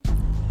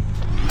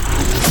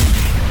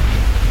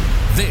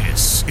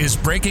This is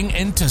Breaking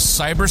Into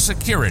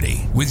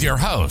Cybersecurity with your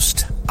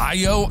host,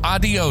 Ayo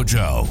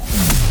Adeojo.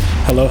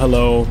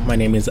 Hello. My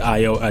name is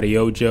Ayo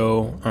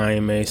Adeojo. I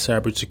am a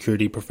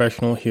cybersecurity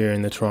professional here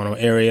in the Toronto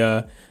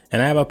area,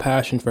 and I have a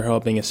passion for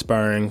helping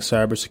aspiring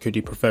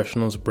cybersecurity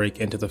professionals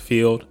break into the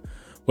field.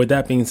 With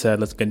that being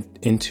said, let's get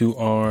into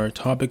our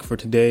topic for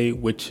today,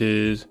 which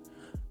is,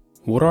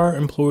 what are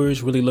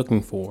employers really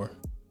looking for?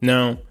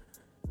 Now,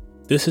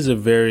 this is a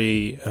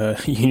very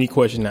unique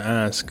question to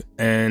ask,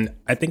 and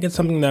I think it's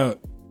something that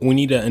we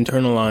need to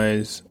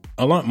internalize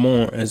a lot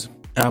more as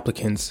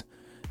applicants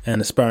and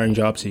aspiring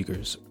job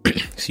seekers.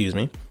 Excuse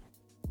me.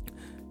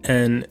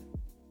 And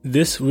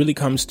this really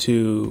comes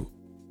to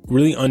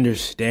really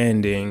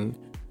understanding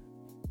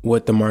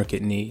what the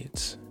market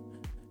needs.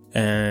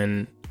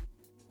 And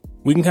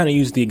we can kind of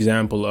use the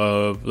example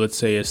of, let's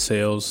say, a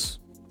sales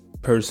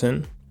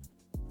person,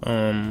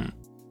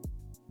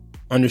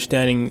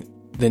 understanding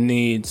the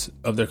needs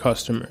of their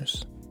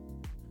customers.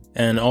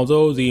 And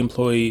although the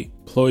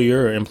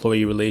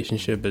employer-employee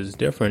relationship is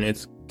different,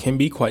 it can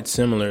be quite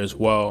similar as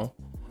well,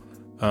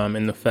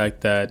 in the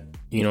fact that,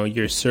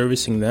 you're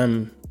servicing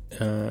them,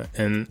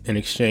 and in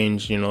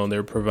exchange,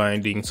 they're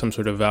providing some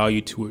sort of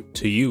value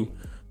to you,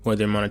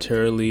 whether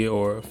monetarily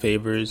or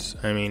favors.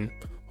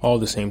 All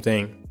the same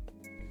thing.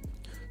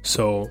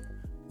 So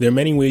there are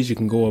many ways you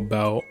can go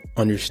about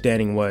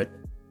understanding what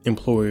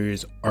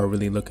employers are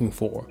really looking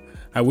for.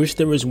 I wish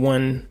there was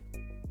one,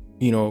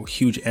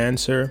 huge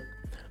answer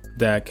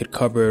that could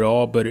cover it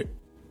all, but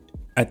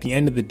at the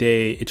end of the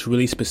day, it's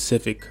really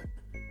specific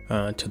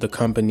to the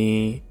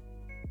company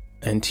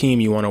and team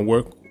you want to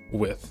work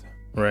with,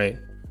 right?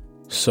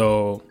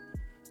 So,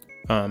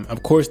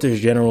 of course,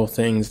 there's general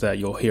things that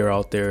you'll hear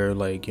out there,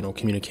 like,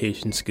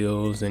 communication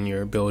skills and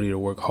your ability to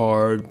work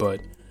hard,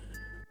 but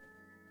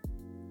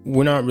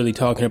we're not really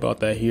talking about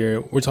that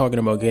here. We're talking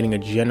about getting a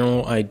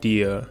general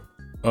idea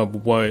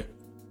of what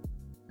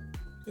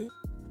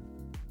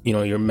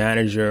your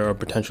manager or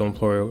potential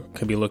employer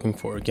could be looking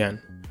for.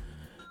 Again,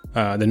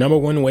 the number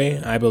one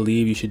way I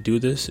believe you should do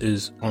this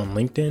is on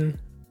LinkedIn.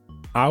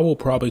 I will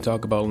probably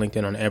talk about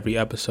LinkedIn on every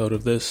episode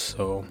of this,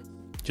 so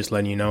just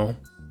letting you know,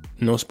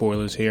 no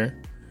spoilers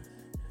here.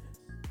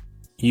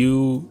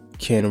 You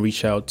can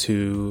reach out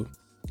to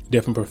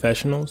different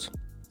professionals,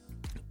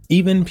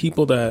 even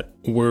people that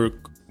work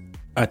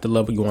at the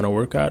level you want to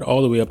work at,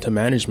 all the way up to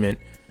management,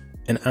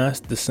 and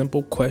ask the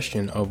simple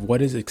question of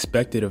what is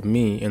expected of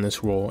me in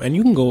this role. And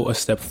you can go a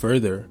step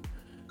further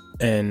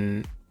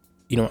and,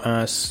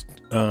 ask,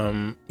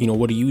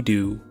 what do you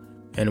do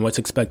and what's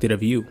expected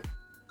of you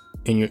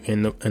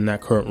in that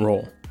current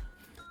role.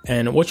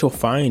 And what you'll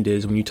find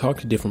is when you talk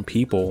to different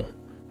people,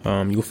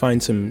 you'll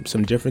find some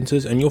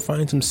differences, and you'll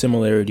find some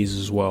similarities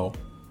as well.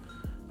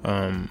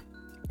 And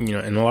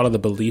a lot of the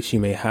beliefs you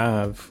may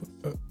have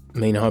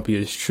may not be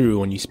as true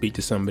when you speak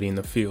to somebody in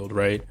the field,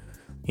 right?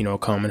 A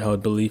common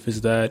held belief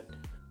is that,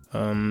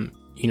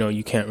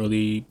 you can't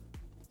really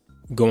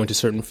go into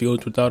certain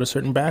fields without a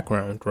certain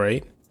background,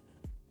 right?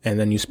 And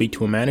then you speak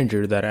to a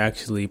manager that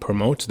actually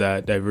promotes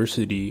that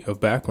diversity of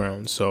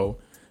backgrounds. So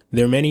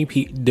there are many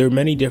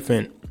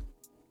different,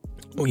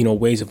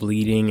 ways of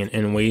leading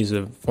and ways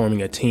of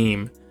forming a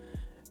team.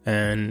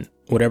 And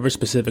whatever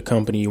specific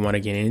company you want to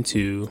get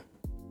into,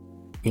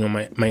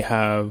 might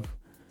have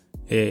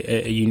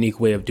a unique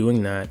way of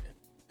doing that.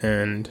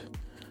 And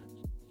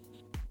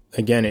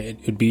again,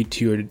 it would be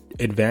to your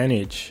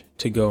advantage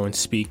to go and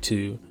speak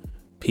to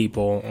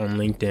people on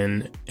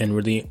LinkedIn and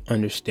really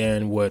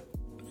understand what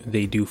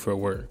they do for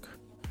work.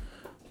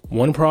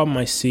 One problem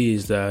I see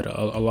is that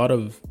a lot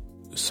of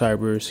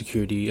aspiring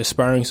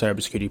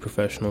cybersecurity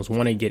professionals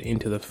want to get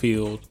into the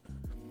field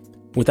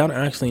without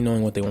actually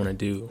knowing what they want to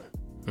do,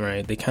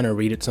 right? They kind of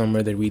read it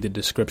somewhere, they read the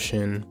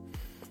description,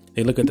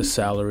 they look at the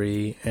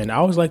salary, and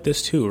I was like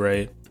this too,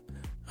 right?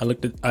 I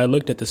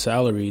looked at the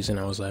salaries and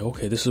I was like,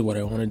 okay, this is what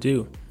I want to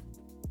do.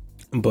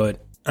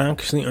 But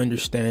actually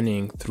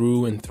understanding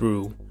through and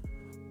through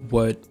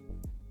what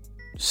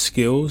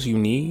skills you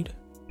need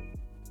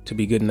to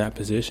be good in that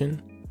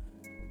position,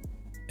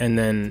 and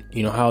then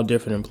how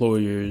different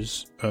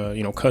employers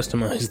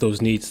customize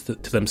those needs to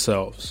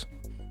themselves,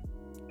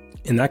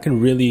 and that can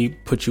really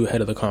put you ahead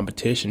of the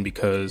competition.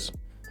 Because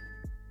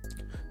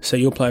say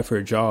you apply for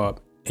a job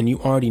and you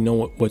already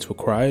know what's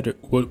required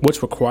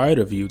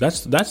of you.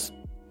 That's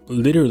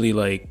literally,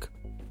 like,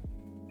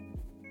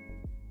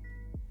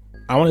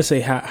 I want to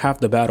say half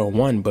the battle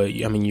won, but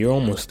you're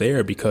almost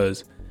there,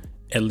 because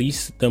at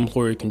least the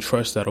employer can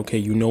trust that, okay,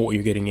 you know what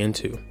you're getting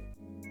into.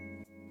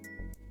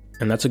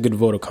 And that's a good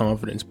vote of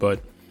confidence.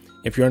 But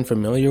if you're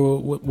unfamiliar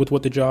with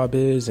what the job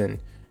is and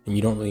you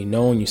don't really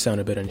know and you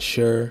sound a bit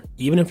unsure,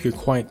 even if you're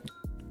quite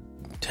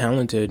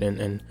talented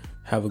and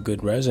have a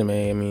good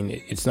resume,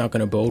 it's not going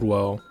to bode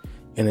well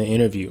in the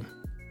interview,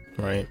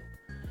 right?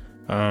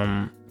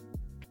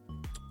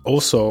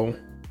 Also,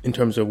 in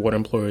terms of what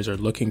employers are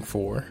looking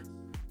for,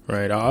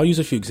 right? I'll use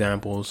a few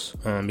examples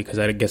because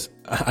I guess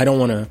I don't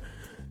want to,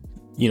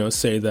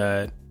 say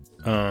that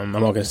I'm not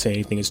going to say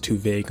anything is too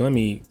vague. Let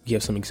me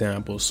give some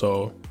examples.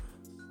 So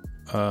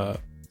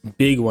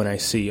big one I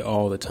see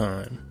all the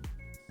time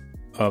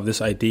of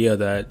this idea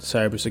that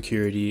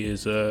cybersecurity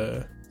is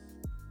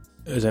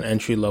an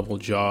entry-level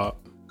job,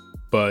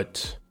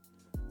 but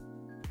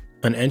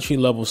an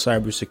entry-level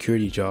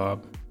cybersecurity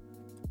job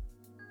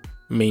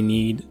may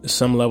need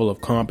some level of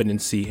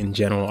competency in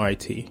general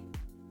IT.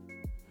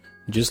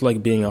 Just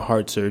like being a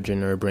heart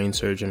surgeon or a brain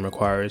surgeon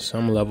requires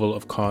some level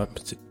of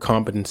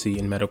competency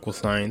in medical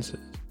sciences.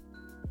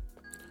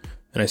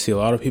 And I see a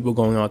lot of people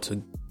going out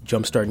to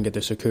jumpstart and get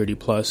their Security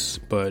Plus,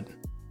 but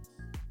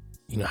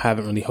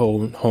haven't really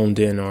honed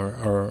in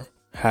or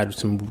had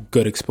some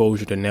good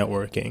exposure to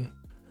networking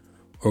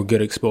or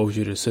good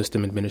exposure to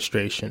system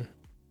administration,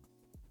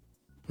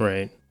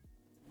 right?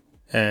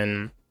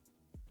 And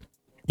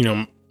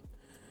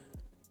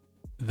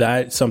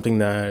that's something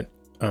that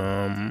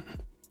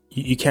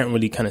you can't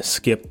really kind of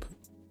skip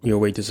your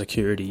way to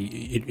security.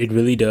 It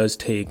really does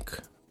take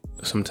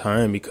some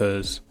time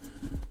because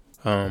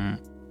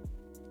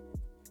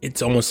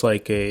it's almost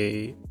like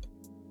an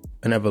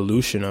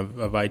evolution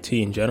of IT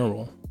in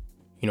general.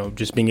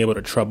 Just being able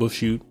to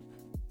troubleshoot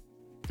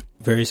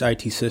various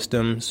IT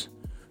systems,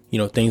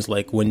 things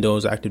like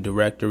Windows Active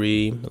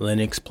Directory,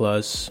 Linux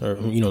Plus, or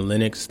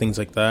Linux, things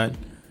like that.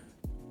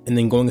 And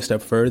then going a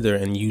step further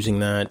and using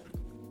that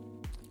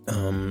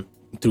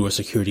through a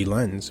security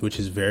lens, which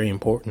is very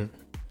important.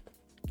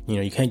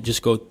 You can't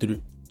just go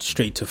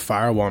straight to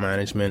firewall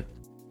management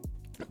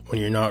when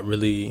you're not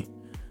really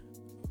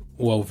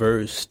well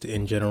versed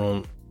in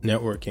general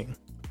networking.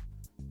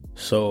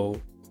 So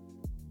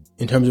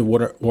in terms of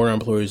what our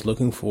employer is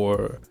looking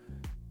for,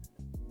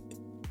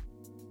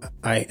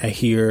 I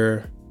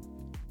hear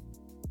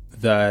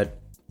that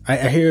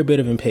I hear a bit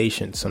of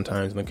impatience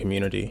sometimes in the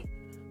community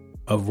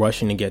of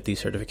rushing to get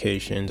these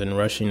certifications and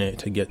rushing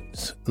to get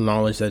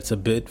knowledge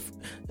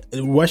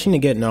rushing to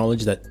get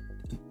knowledge that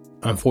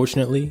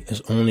unfortunately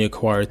is only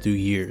acquired through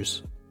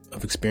years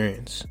of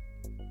experience.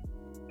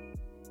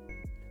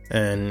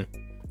 And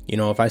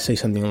if I say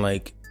something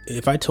like,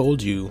 if I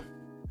told you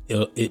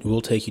it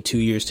will take you 2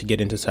 years to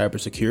get into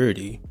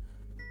cybersecurity,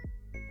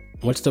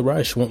 what's the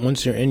rush?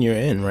 Once you're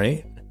in,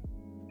 right?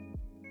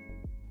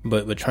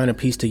 But trying to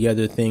piece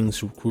together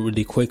things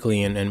really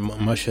quickly and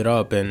mush it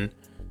up and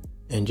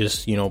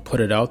just put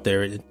it out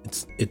there,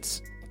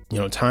 it's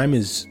time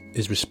is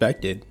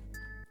respected.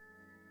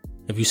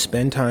 If you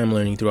spend time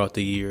learning throughout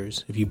the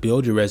years, if you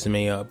build your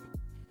resume up,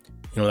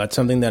 that's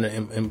something that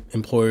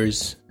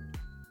employers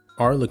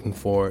are looking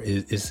for.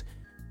 Is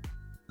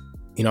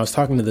I was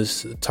talking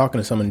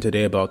to someone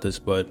today about this,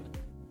 but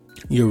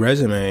your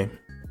resume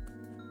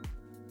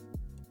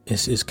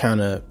is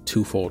kind of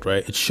twofold,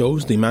 right? It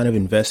shows the amount of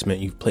investment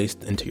you've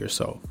placed into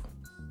yourself.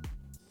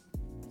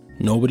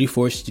 Nobody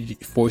forced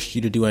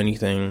you to do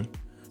anything.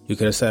 You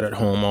could have sat at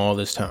home all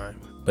this time,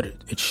 but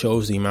it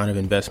shows the amount of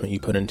investment you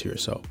put into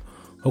yourself.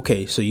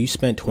 Okay, so you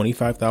spent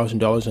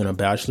 $25,000 on a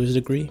bachelor's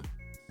degree?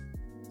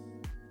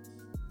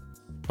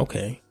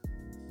 Okay,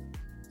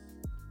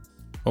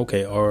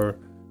 or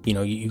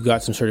you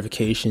got some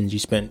certifications, you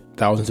spent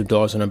thousands of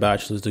dollars on a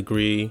bachelor's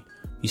degree,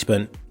 you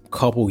spent a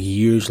couple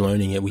years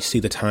learning it. We see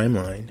the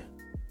timeline.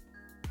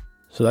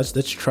 So that's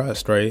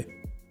trust, right?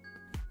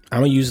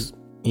 I'm gonna use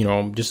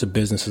just a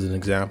business as an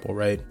example,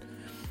 right?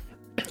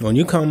 When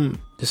you come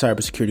to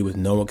cybersecurity with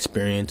no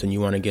experience and you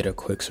want to get a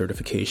quick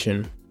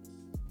certification,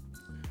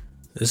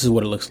 this is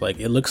what it looks like.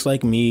 It looks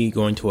like me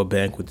going to a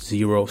bank with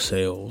zero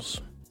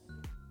sales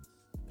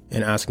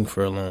and asking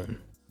for a loan.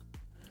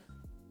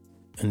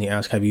 And they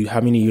ask, how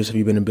many years have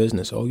you been in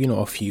business? Oh,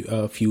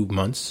 a few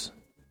months.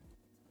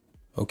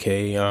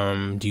 Okay,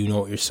 do you know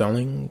what you're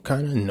selling?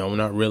 Kind of? No,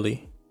 not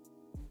really.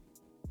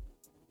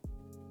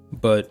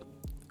 But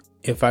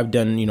if I've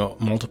done,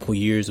 multiple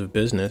years of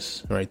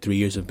business, right, 3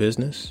 years of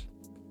business,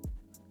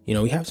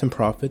 we have some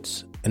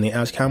profits. And they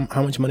ask, how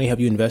much money have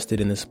you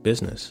invested in this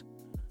business?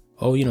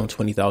 Oh,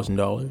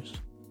 $20,000.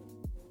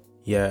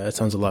 Yeah, that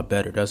sounds a lot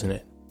better, doesn't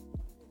it?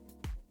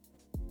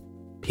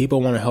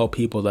 People want to help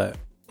people that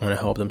want to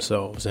help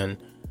themselves. And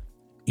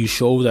you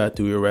show that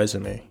through your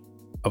resume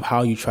of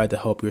how you tried to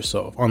help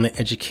yourself on the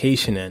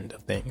education end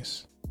of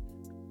things,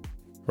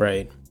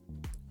 right?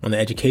 On the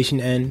education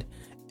end,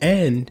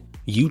 and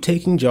you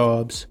taking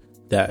jobs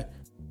that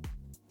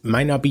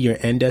might not be your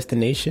end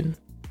destination,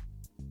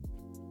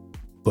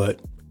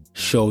 but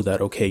show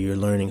that, okay, you're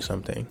learning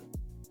something.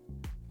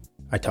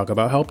 I talk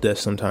about help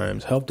desk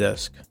sometimes. Help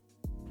desk.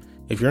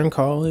 If you're in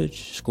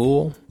college,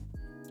 school,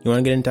 you want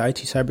to get into IT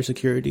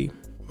security,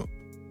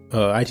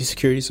 or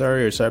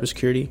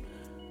cybersecurity,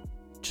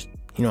 just,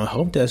 a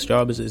help desk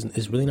job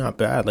is really not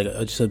bad. Like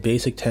just a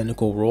basic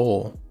technical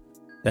role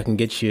that can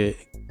get you,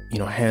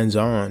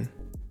 hands-on.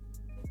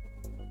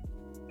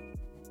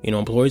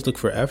 Employees look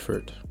for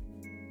effort.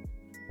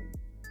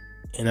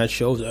 And that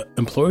shows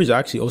employers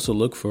actually also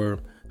look for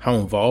how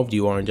involved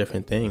you are in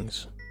different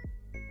things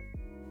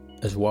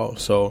as well.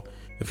 So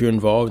if you're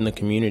involved in the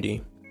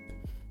community,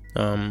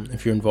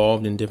 if you're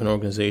involved in different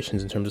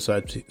organizations in terms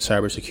of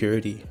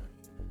cybersecurity,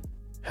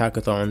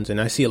 hackathons, and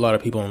I see a lot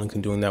of people on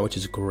LinkedIn doing that, which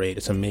is great.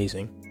 It's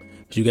amazing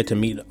because you get to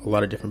meet a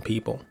lot of different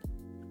people.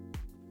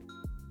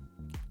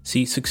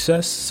 See,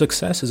 success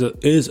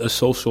is a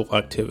social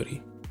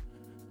activity.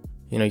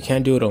 You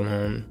can't do it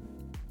alone.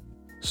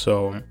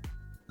 So,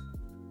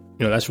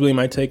 that's really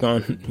my take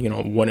on,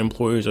 what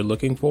employers are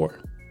looking for,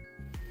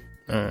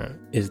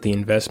 is the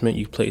investment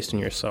you've placed in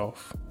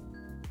yourself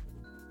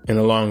in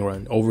the long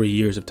run, over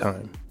years of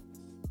time.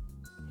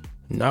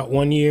 Not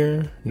 1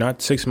 year,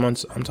 not 6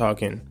 months. I'm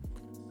talking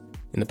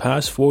in the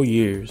past 4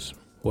 years.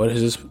 What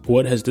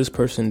has this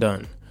person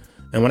done?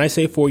 And when I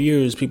say 4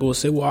 years, people will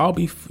say, well, I'll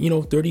be,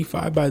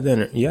 35 by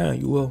then. Yeah,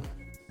 you will.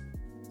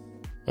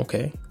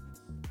 Okay.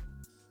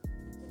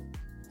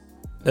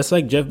 That's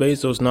like Jeff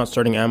Bezos not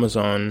starting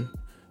Amazon.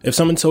 If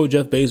someone told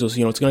Jeff Bezos,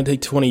 it's going to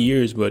take 20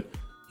 years, but,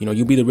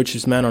 you'll be the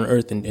richest man on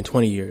earth in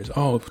 20 years.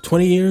 Oh,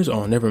 20 years?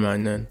 Oh, never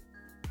mind then.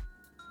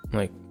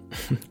 Like,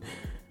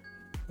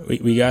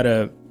 we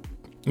gotta,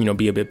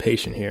 be a bit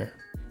patient here.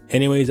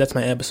 Anyways, that's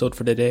my episode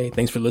for today.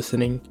 Thanks for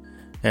listening,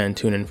 and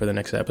tune in for the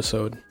next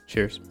episode.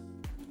 Cheers.